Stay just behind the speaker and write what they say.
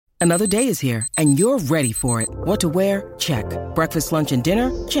Another day is here, and you're ready for it. What to wear? Check. Breakfast, lunch, and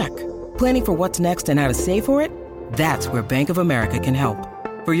dinner? Check. Planning for what's next and how to save for it? That's where Bank of America can help.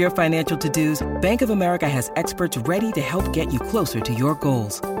 For your financial to-dos, Bank of America has experts ready to help get you closer to your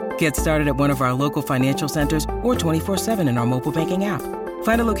goals. Get started at one of our local financial centers or 24/7 in our mobile banking app.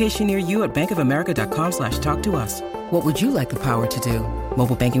 Find a location near you at bankofamerica.com/talktous. What would you like the power to do?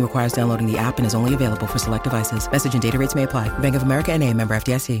 Mobile banking requires downloading the app and is only available for select devices. Message and data rates may apply. Bank of America N.A., member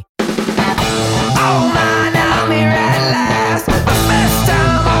FDIC. Oh man, I'm here at last. The best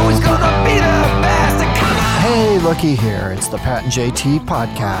time, always gonna be the best. Come on. Hey, looky here. It's the Pat and JT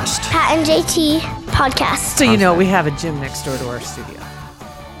podcast. Pat and JT podcast. So you know, we have a gym next door to our studio.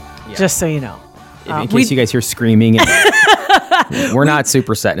 Yeah. Just so you know. In case you guys hear screaming, we're not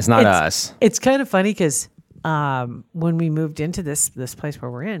Superset. It's not us. It's kind of funny because when we moved into this place where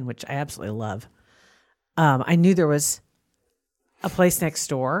we're in, which I absolutely love, I knew there was a place next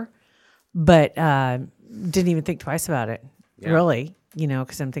door, but didn't even think twice about it, really,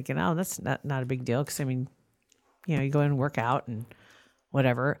 because I'm thinking, oh, that's not a big deal. Because, I mean, you go in and work out and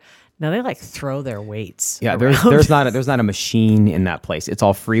whatever. Now they like throw their weights. Yeah, around. there's not a machine in that place. It's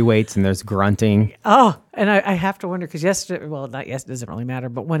all free weights and there's grunting. Oh, and I have to wonder because yesterday, well, not yesterday, it doesn't really matter,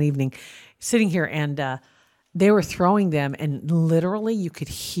 but one evening, sitting here and they were throwing them, and literally you could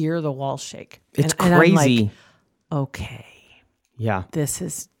hear the wall shake. It's and crazy. I'm like, okay. Yeah. This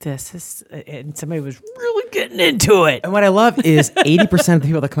is, and somebody was really getting into it. And what I love is 80% of the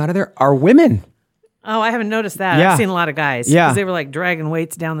people that come out of there are women. Oh, I haven't noticed that. Yeah. I've seen a lot of guys. Yeah. Because they were like dragging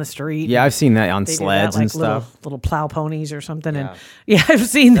weights down the street. Yeah, I've seen that on They do sleds that, like and stuff. Little plow ponies or something. Yeah. And yeah, I've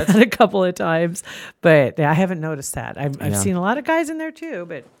seen that a couple of times, but I haven't noticed that. I've seen a lot of guys in there too,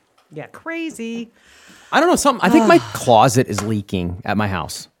 but yeah, crazy. I don't know, I think my closet is leaking at my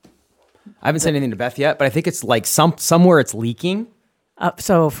house. I haven't said anything to Beth yet, but I think it's like somewhere it's leaking.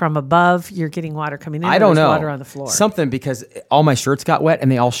 So from above, you're getting water coming in. I don't or there's know. Water on the floor. Something, because all my shirts got wet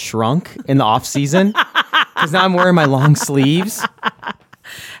and they all shrunk in the off season. Because now I'm wearing my long sleeves. Haven't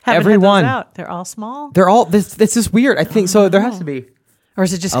Everyone. had those out. They're all small. They're all this is weird. I think so. There has to be. Or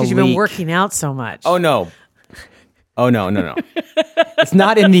is it just because a you've been leak. working out so much? Oh no. It's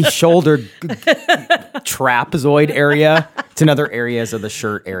not in the shoulder trapezoid area. It's in other areas of the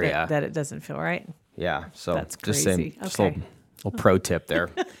shirt area. that it doesn't feel right. Yeah. So That's just crazy. saying, just Okay. a little pro tip there.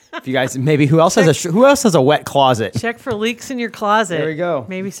 If you guys maybe who else has a wet closet? Check for leaks in your closet. There we go.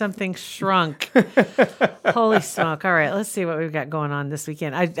 Maybe something shrunk. Holy smoke. All right, let's see what we've got going on this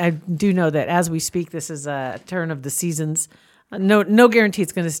weekend. I do know that as we speak, this is a turn of the seasons. No guarantee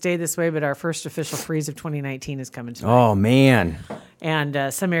it's going to stay this way, but our first official freeze of 2019 is coming tonight. Oh man.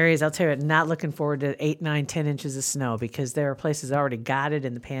 And some areas, I'll tell you, not looking forward to 8, 9, 10 inches of snow because there are places already got it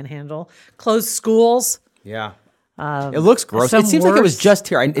in the Panhandle. Closed schools. Yeah. It looks gross. some It seems like it was worse. just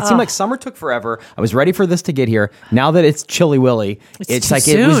here. It seemed like summer took forever. I was ready for this to get here. Now that it's chilly willy, it's too like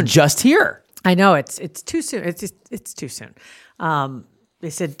it was soon. just here. I know it's too soon. It's too soon. They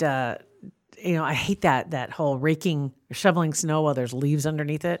said, I hate that whole raking, shoveling snow while there's leaves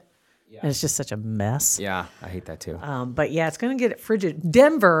underneath it. Yeah. And it's just such a mess. Yeah, I hate that too. But yeah, it's going to get frigid.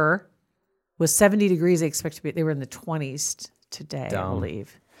 Denver was 70 degrees. They were in the 20s today, I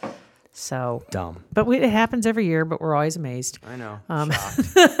believe. So Dumb. But it happens every year, but we're always amazed. I know.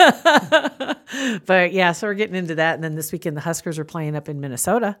 But yeah, so we're getting into that. And then this weekend, the Huskers are playing up in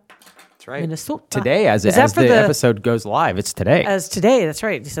Minnesota. That's right. Minnesota. Today, as Is that the for episode goes live, it's today. As today, that's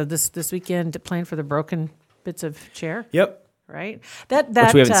right. So this weekend, playing for the broken bits of chair. Yep. Right? That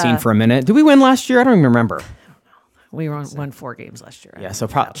Which we haven't seen for a minute. Did we win last year? I don't even remember. We won 4 games last year. Yeah, so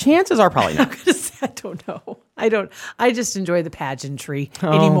chances are probably not. I don't know. I just enjoy the pageantry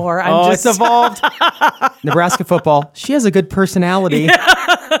anymore. It's evolved. Nebraska football. She has a good personality.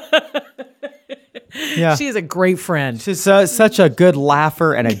 Yeah. She is a great friend. She's such a good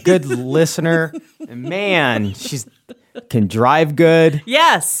laugher and a good listener. And man, she's can drive good.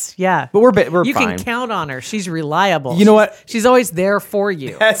 Yes. Yeah. But we're you fine. can count on her. She's reliable. You know what? She's always there for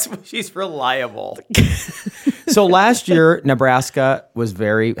you. She's reliable. So last year, Nebraska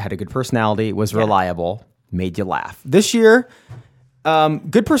had a good personality, was reliable, made you laugh. This year,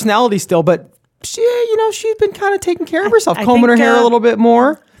 good personality still, but she's been kind of taking care of herself, combing her hair a little bit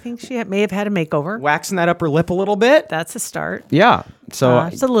more. I think she may have had a makeover. Waxing that upper lip a little bit. That's a start. Yeah. So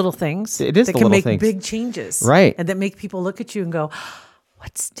It's the little things. It is that the can little make things. big changes. Right. And that make people look at you and go,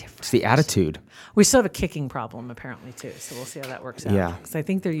 what's different? it's the attitude. We still have a kicking problem apparently too. So we'll see how that works out. Yeah. Because I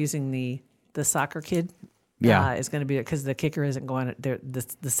think they're using the soccer kid is going to be because the kicker isn't going there.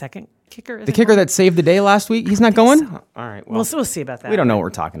 The second kicker isn't The kicker going? that saved the day last week, he's not going? All right. Well, We'll see about that. we don't know what we're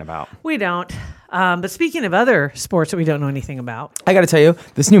talking about. We don't. But speaking of other sports that we don't know anything about, I got to tell you,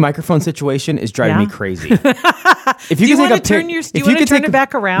 this new microphone situation is driving Yeah? me crazy. If you Do you could wanna take a turn pic- your- do you if wanna could turn take it a-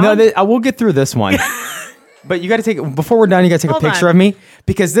 back around? No, I will get through this one. But you got to take before we're done. You got to take Hold a picture on. of me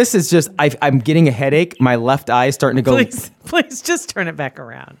because this is just I'm getting a headache. My left eye is starting to go. please just turn it back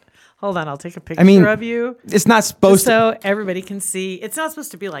around. Hold on, I'll take a picture mean, of you It's not supposed to. so everybody can see. It's not supposed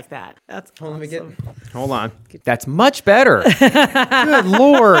to be like that. That's Hold on. That's much better. Good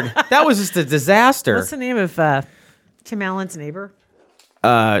Lord. That was just a disaster. What's the name of Tim Allen's neighbor?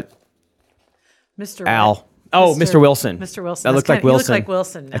 Mr. Al. What? Oh, Mr. Wilson. Mr. Wilson. That That's looked like kinda- you look Wilson. like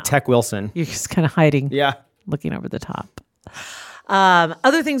Wilson now. A Tech Wilson. You're just kind of hiding. Yeah. Looking over the top.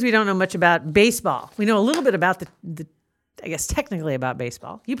 Other things we don't know much about: baseball. We know a little bit about the I guess technically about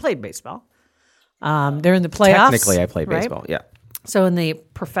baseball. You played baseball. They're in the playoffs. Technically, I played right? baseball. Yeah. So in the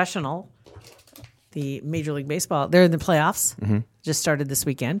professional, the Major League Baseball, they're in the playoffs. Just started this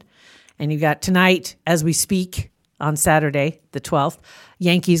weekend, and you got tonight as we speak on Saturday, the 12th,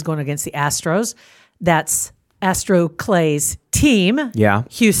 Yankees going against the Astros. That's Astro Clay's team. Yeah.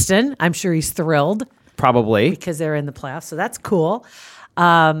 Houston. I'm sure he's thrilled Probably. because they're in the playoffs. So that's cool.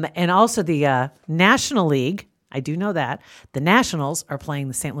 And also the National League. I do know that the Nationals are playing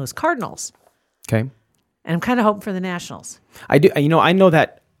the St. Louis Cardinals, Okay. and I'm kind of hoping for the Nationals. I do. I know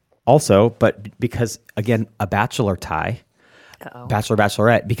that also, but because again, a bachelor tie, bachelor,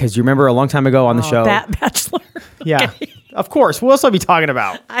 bachelorette. Because you remember a long time ago on the show, Bachelor. yeah, of course. What else are we talking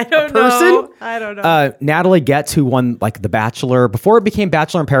about? I don't person? know. I don't know. Natalie Getz, who won like the Bachelor before it became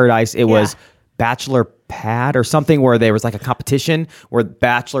Bachelor in Paradise, it was Bachelor Pad or something where there was like a competition where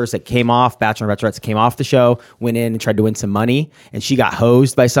bachelors that came off, Bachelor and Bachelorettes came off the show, went in and tried to win some money, and she got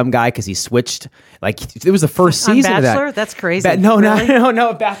hosed by some guy because he switched. Like it was the first On season of Bachelor? that. That's crazy. No, Really?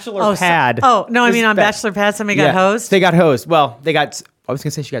 no, Bachelor Pad. no, I This mean is on Bachelor Pad, somebody got hosed. They got hosed. Well, they got. I was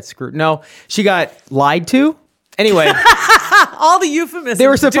gonna say she got screwed. No, she got lied to. Anyway, All the euphemisms they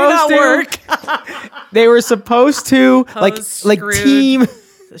were do supposed not to. work. They were supposed to like screwed. team.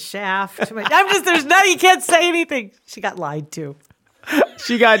 The shaft. I'm just. There's no. You can't say anything. She got lied to.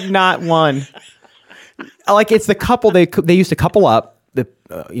 She got not one. Like it's the couple they used to couple up the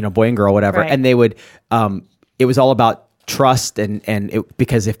boy and girl whatever, Right. and they would it was all about trust and it,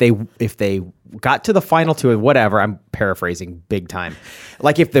 because if they got to the final two or whatever, I'm paraphrasing big time,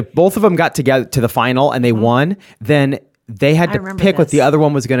 like if the both of them got together to the final and they won, then they had I to remember pick what this. the other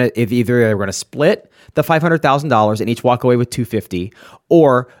one was gonna, if either they were gonna split the $500,000 and each walk away with $250,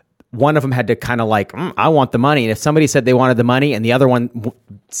 or one of them had to kind of like, I want the money. And if somebody said they wanted the money and the other one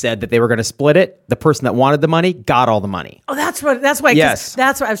said that they were going to split it, the person that wanted the money got all the money. Oh, that's why. 'Cause Yes.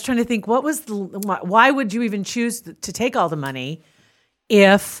 That's what I was trying to think. What was why would you even choose to take all the money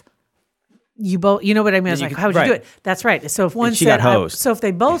if you both? You know what I mean? I was You like, could- how would you do right. it? That's right. So if one she said, got hosed. so if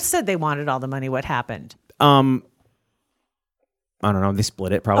they both said they wanted all the money, what happened? I don't know. They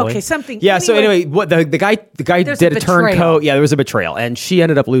split it probably. Okay, something- Yeah. So anyway- anyway, what the guy There's did a a turncoat. betrayal. Yeah, there was a betrayal, and she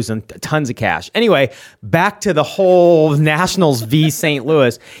ended up losing tons of cash. Anyway, back to the whole Nationals v. St.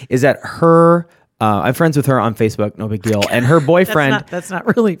 Louis. Is that her? I'm friends with her on Facebook. No big deal. And her boyfriend. That's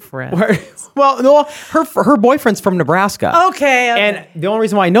not really friends. Well, no, her boyfriend's from Nebraska. Okay. And the only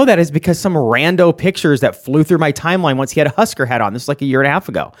reason why I know that is because some rando pictures that flew through my timeline once he had a Husker hat on. This was like a year and a half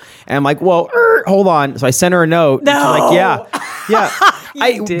ago. And I'm like, well, hold on. So I sent her a note. No. And she's like, yeah.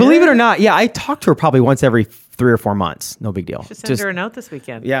 I did? believe it or not, I talk to her probably once every 3 or 4 months. No big deal. Send her a note this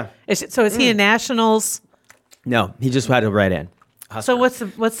weekend. Yeah. So is he a Nationals? No, he just had to write in. So what's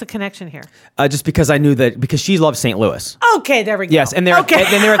the connection here? Just because I knew that, because she loves St. Louis. Okay, there we go. Yes, and they're okay.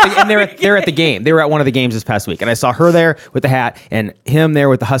 they're at the game. They were at one of the games this past week, and I saw her there with the hat and him there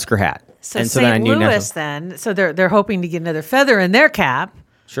with the Husker hat. So and St. then I knew Louis, then. So they're hoping to get another feather in their cap.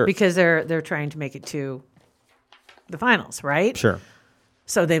 Sure. Because they're trying to make it to the finals, right? Sure.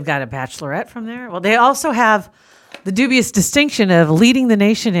 So they've got a bachelorette from there. Well, they also have the dubious distinction of leading the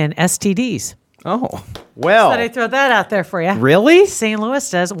nation in STDs. Oh, well. Thought I'd throw that out there for you. Really? St. Louis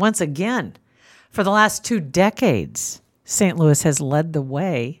does once again. For the last 2 decades, St. Louis has led the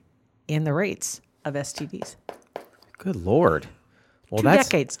way in the rates of STDs. Good Lord. Well, 2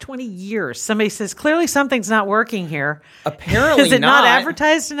 decades, 20 years. Somebody says, clearly something's not working here. Apparently Is it not not.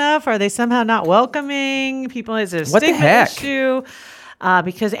 advertised enough? Are they somehow not welcoming people? Is it a What the stigma heck? issue?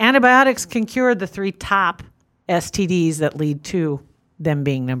 Because antibiotics can cure the 3 top STDs that lead to them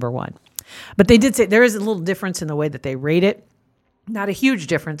being number 1. But they did say there is a little difference in the way that they rate it. Not a huge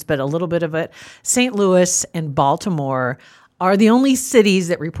difference, but a little bit of it. St. Louis and Baltimore are the only cities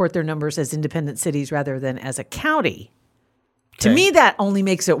that report their numbers as independent cities rather than as a county. To Okay. me, that only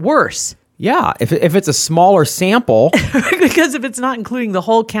makes it worse. Yeah, if it's a smaller sample, Because if it's not including the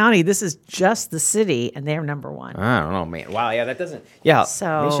whole county, this is just the city, and they're number one. I don't know, man. Wow, yeah, that doesn't. Yeah,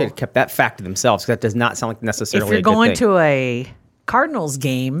 So- they should have kept that fact to themselves. 'Cause that does not sound like necessarily. If you're a good going thing. to a Cardinals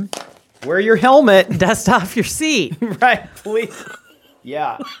game, wear your helmet, dust off your seat. right? Please.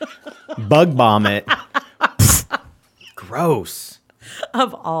 Yeah. Bug bomb it. Gross.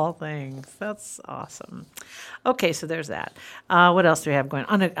 Of all things. That's awesome. Okay, so there's that. What else do we have going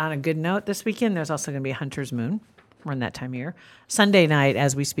on? On a good note, this weekend, there's also going to be a Hunter's Moon. We're in that time of year. Sunday night,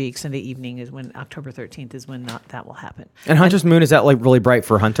 as we speak, Sunday evening is when October 13th is when that will happen. And Hunter's Moon, is that like really bright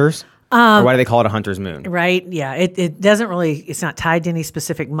for hunters? Or why do they call it a Hunter's Moon? Right? Yeah. It doesn't really, it's not tied to any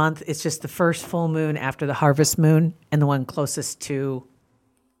specific month. It's just the first full moon after the harvest moon and the one closest to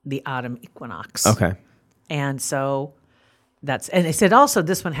the autumn equinox. Okay. And so and they said also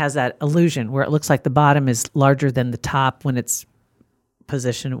this one has that illusion where it looks like the bottom is larger than the top when it's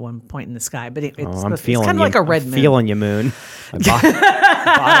positioned at one point in the sky. But it's I'm feeling kind of you. like a red I'm moon. feeling you, moon. My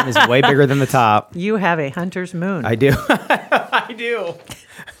bottom is way bigger than the top. You have a hunter's moon. I do. I do.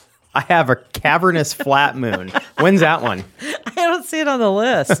 I have a cavernous flat moon. When's that one? I don't see it on the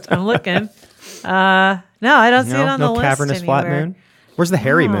list. I'm looking. No, I don't see it on the no list cavernous flat anywhere. moon. Where's the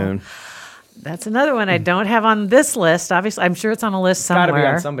hairy moon? That's another one I don't have on this list. Obviously, I'm sure it's on a list somewhere. Got to be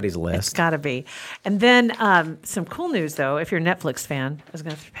on somebody's It's list. got to be. And then some cool news, though. If you're a Netflix fan, I was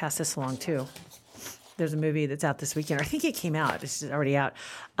going to pass this along, too. There's a movie that's out this weekend. I think it came out. It's already out.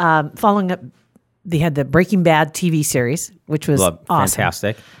 Following up, they had the Breaking Bad TV series, which was awesome.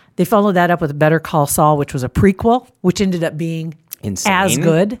 Fantastic. They followed that up with Better Call Saul, which was a prequel, which ended up being Insane. as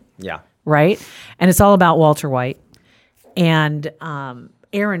good, Yeah. right? And it's all about Walter White. And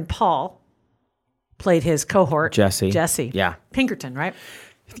Aaron Paul played his cohort. Jesse. Yeah. Pinkerton, right?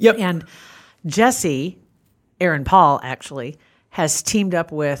 Yep. And Jesse, Aaron Paul, actually, has teamed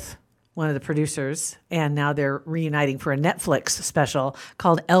up with one of the producers, and now they're reuniting for a Netflix special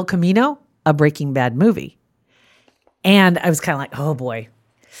called El Camino, a Breaking Bad movie. And I was kind of like, oh boy,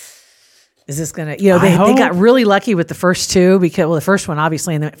 is this going to, they got really lucky with the first two because, the first one,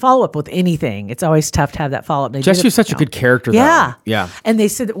 obviously, and the follow up with anything, it's always tough to have that follow up. Jesse's such a good character, though. Yeah. Yeah. And they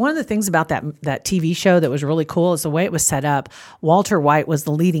said that one of the things about that TV show that was really cool is the way it was set up. Walter White was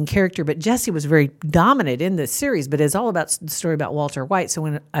the leading character, but Jesse was very dominant in this series, but it's all about the story about Walter White. So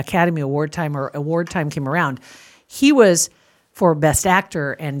when Academy Award time came around, he was for Best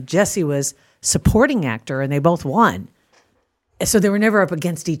Actor and Jesse was supporting actor, and they both won. So they were never up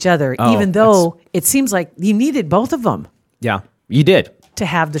against each other, even though it seems like you needed both of them Yeah. You did. to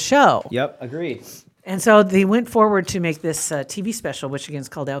have the show. Yep. Agreed. And so they went forward to make this TV special, which again is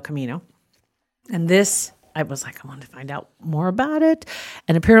called El Camino. And this, I was like, I wanted to find out more about it.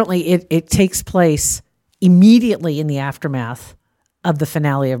 And apparently it takes place immediately in the aftermath of the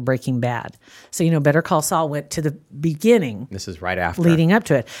finale of Breaking Bad. So, Better Call Saul went to the beginning, This is right after. leading up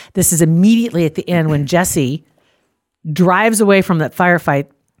to it. This is immediately at the end when Jesse drives away from that firefight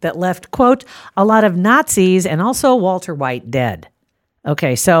that left, quote, a lot of Nazis and also Walter White dead.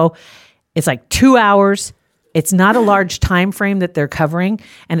 Okay, so it's like 2 hours. It's not a large time frame that they're covering,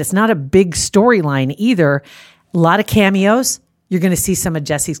 and it's not a big storyline either. A lot of cameos. You're going to see some of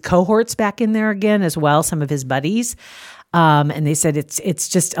Jesse's cohorts back in there again as well, some of his buddies. And they said it's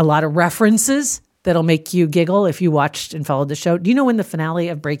just a lot of references that'll make you giggle if you watched and followed the show. Do you know when the finale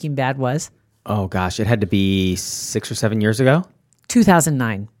of Breaking Bad was? Oh, gosh. It had to be 6 or 7 years ago.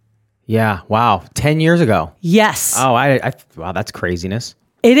 2009. Yeah. Wow. 10 years ago. Yes. Oh, wow. That's craziness.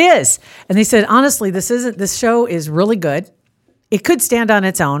 It is. And they said, honestly, this show is really good. It could stand on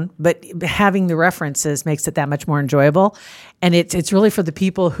its own, but having the references makes it that much more enjoyable. And it's really for the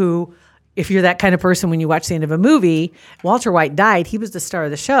people who, if you're that kind of person, when you watch the end of a movie, Walter White died. He was the star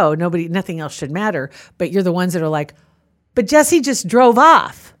of the show. Nothing else should matter. But you're the ones that are like, but Jesse just drove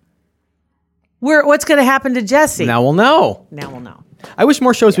off. What's going to happen to Jesse? Now we'll know. Now we'll know. I wish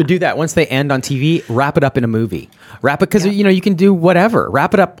more shows would do that. Once they end on TV, wrap it up in a movie. Wrap it because you can do whatever.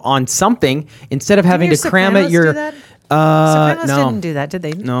 Wrap it up on something instead of having to cram it. Do that? Sopranos no, didn't do that, did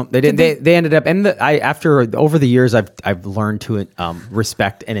they? no, they didn't. They ended up, and over the years, I've learned to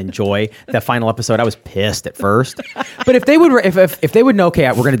respect and enjoy that final episode. I was pissed at first, but if they would know, okay,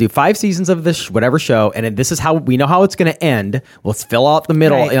 we're going to do 5 seasons of this whatever show, and this is how we know how it's going to end. Let's fill out the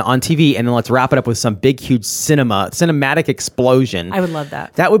middle Right. on TV, and then let's wrap it up with some big, huge cinematic explosion. I would love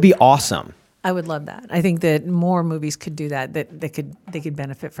that. That would be awesome. I would love that. I think that more movies could do that. That they could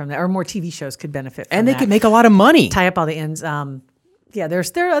benefit from that, or more TV shows could benefit from And they that. could make a lot of money. tie up all the ends. There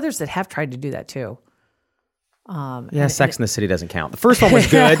are others that have tried to do that too. Yeah, Sex in the City doesn't count. The first one was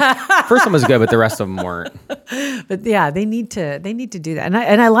good. But the rest of them weren't. But yeah, they need to do that.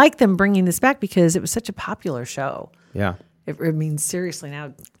 And I like them bringing this back because it was such a popular show. Yeah. It means seriously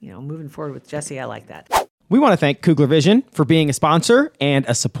now, moving forward with Jesse, I like that. We want to thank Kugler Vision for being a sponsor and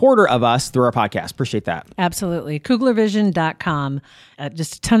a supporter of us through our podcast. Appreciate that. Absolutely. KuglerVision.com.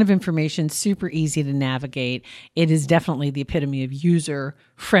 Just a ton of information, super easy to navigate. It is definitely the epitome of user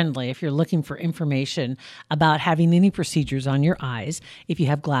friendly. If you're looking for information about having any procedures on your eyes, if you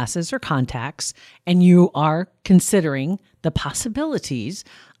have glasses or contacts, and you are considering the possibilities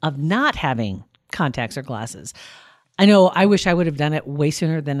of not having contacts or glasses. I know I wish I would have done it way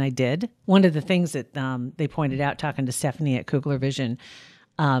sooner than I did. One of the things that they pointed out talking to Stephanie at Kugler Vision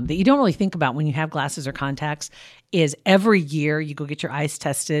that you don't really think about when you have glasses or contacts is every year you go get your eyes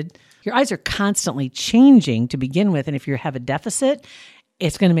tested. Your eyes are constantly changing to begin with. And if you have a deficit,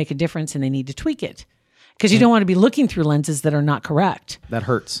 it's going to make a difference and they need to tweak it because you don't want to be looking through lenses that are not correct. That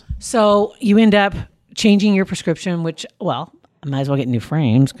hurts. So you end up changing your prescription, which, well, I might as well get new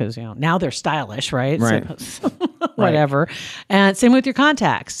frames because, now they're stylish, right? Right. So, whatever. And same with your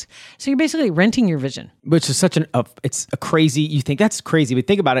contacts. So you're basically renting your vision. Which is such it's a crazy, you think that's crazy, but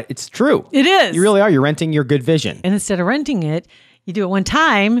think about it, it's true. It is. You really are. You're renting your good vision. And instead of renting it, you do it one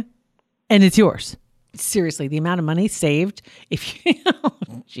time and it's yours. Seriously, the amount of money saved if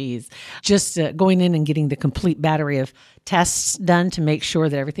you, just going in and getting the complete battery of tests done to make sure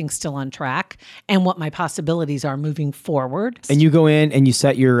that everything's still on track and what my possibilities are moving forward. And you go in and you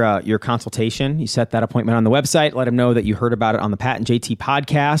set your consultation. You set that appointment on the website. Let them know that you heard about it on the Pat and JT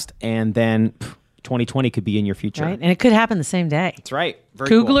podcast, and then 2020 could be in your future. Right, and it could happen the same day. That's right. Very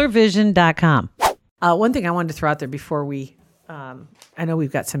cool. KuglerVision.com. One thing I wanted to throw out there before we. I know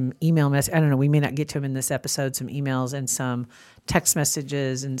we've got some email messages. I don't know. We may not get to them in this episode. Some emails and some text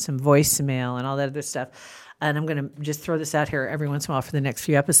messages and some voicemail and all that other stuff. And I'm going to just throw this out here every once in a while for the next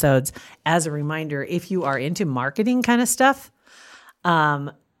few episodes as a reminder. If you are into marketing kind of stuff,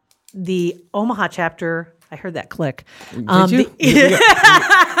 the Omaha chapter. I heard that click. Did you?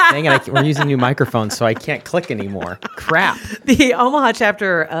 Dang it, we're using new microphones, so I can't click anymore. Crap. The Omaha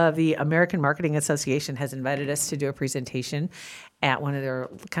chapter of the American Marketing Association has invited us to do a presentation at one of their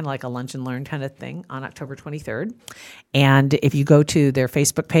kind of like a lunch and learn kind of thing on October 23rd. And if you go to their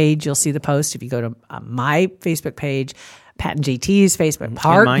Facebook page, you'll see the post. If you go to my Facebook page, Pat and JT's Facebook,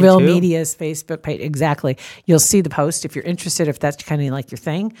 Parkville Media's Facebook page. Exactly. You'll see the post if you're interested, if that's kind of like your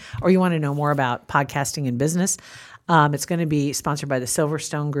thing, or you want to know more about podcasting and business. It's going to be sponsored by the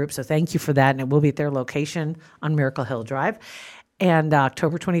Silverstone Group. So thank you for that. And it will be at their location on Miracle Hill Drive. And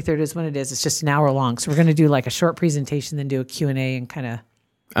October 23rd is when it is. It's just an hour long. So we're going to do like a short presentation, then do a Q&A and kind of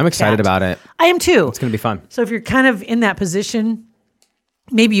I'm excited about it. I am too. It's going to be fun. So if you're kind of in that position,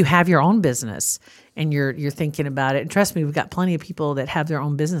 maybe you have your own business and you're thinking about it. And trust me, we've got plenty of people that have their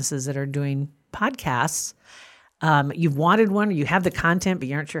own businesses that are doing podcasts. You've wanted one, or you have the content, but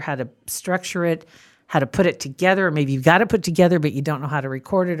you aren't sure how to structure it, how to put it together. Or maybe you've got it put together, but you don't know how to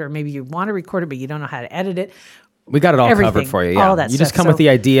record it. Or maybe you want to record it, but you don't know how to edit it. We got it all covered for you. Yeah. All that you stuff. just come with the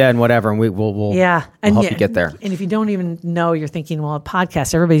idea and whatever, and we'll help you get there. And if you don't even know, you're thinking, well, a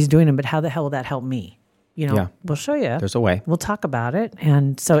podcast, everybody's doing them, but how the hell will that help me? We'll show you. There's a way. We'll talk about it.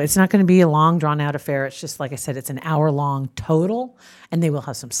 And so it's not going to be a long, drawn-out affair. It's just, like I said, it's an hour-long total, and they will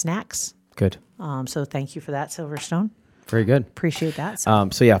have some snacks. Good. So thank you for that, Silverstone. Very good. Appreciate that.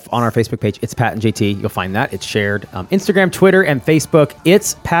 So yeah, on our Facebook page, it's Pat and JT. You'll find that. It's shared. Instagram, Twitter, and Facebook,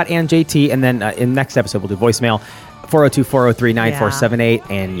 it's Pat and JT. And then in next episode, we'll do voicemail. 402-403-9478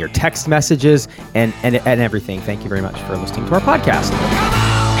 and your text messages and everything. Thank you very much for listening to our podcast.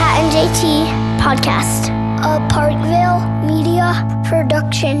 Pat and JT Podcast, a Parkville Media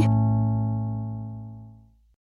Production.